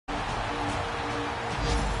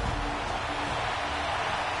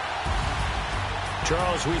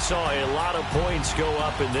Charles, we saw a lot of points go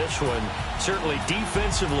up in this one. Certainly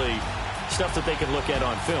defensively, stuff that they can look at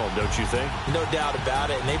on film, don't you think? No doubt about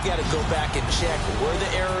it. And they've got to go back and check where the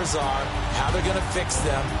errors are, how they're going to fix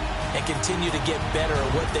them, and continue to get better at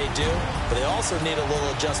what they do. But they also need a little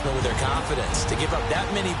adjustment with their confidence. To give up that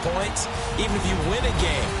many points, even if you win a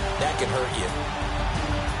game, that can hurt you.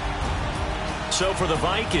 So for the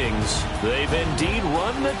Vikings, they've indeed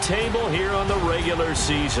run the table here on the regular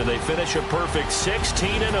season. They finish a perfect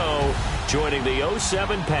 16-0, joining the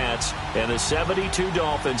 07 Pats and the 72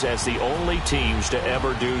 Dolphins as the only teams to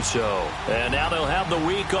ever do so. And now they'll have the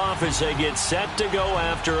week off as they get set to go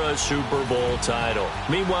after a Super Bowl title.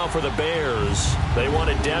 Meanwhile, for the Bears, they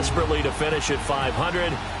wanted desperately to finish at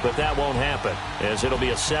 500, but that won't happen, as it'll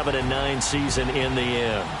be a 7-9 season in the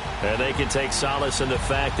end. And they can take solace in the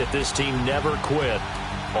fact that this team never quit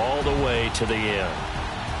all the way to the end.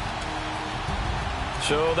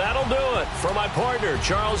 So that'll do it. For my partner,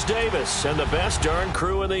 Charles Davis, and the best darn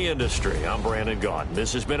crew in the industry, I'm Brandon Gaudin.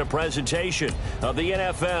 This has been a presentation of the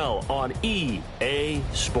NFL on EA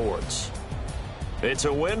Sports. It's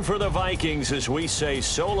a win for the Vikings as we say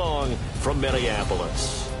so long from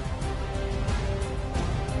Minneapolis.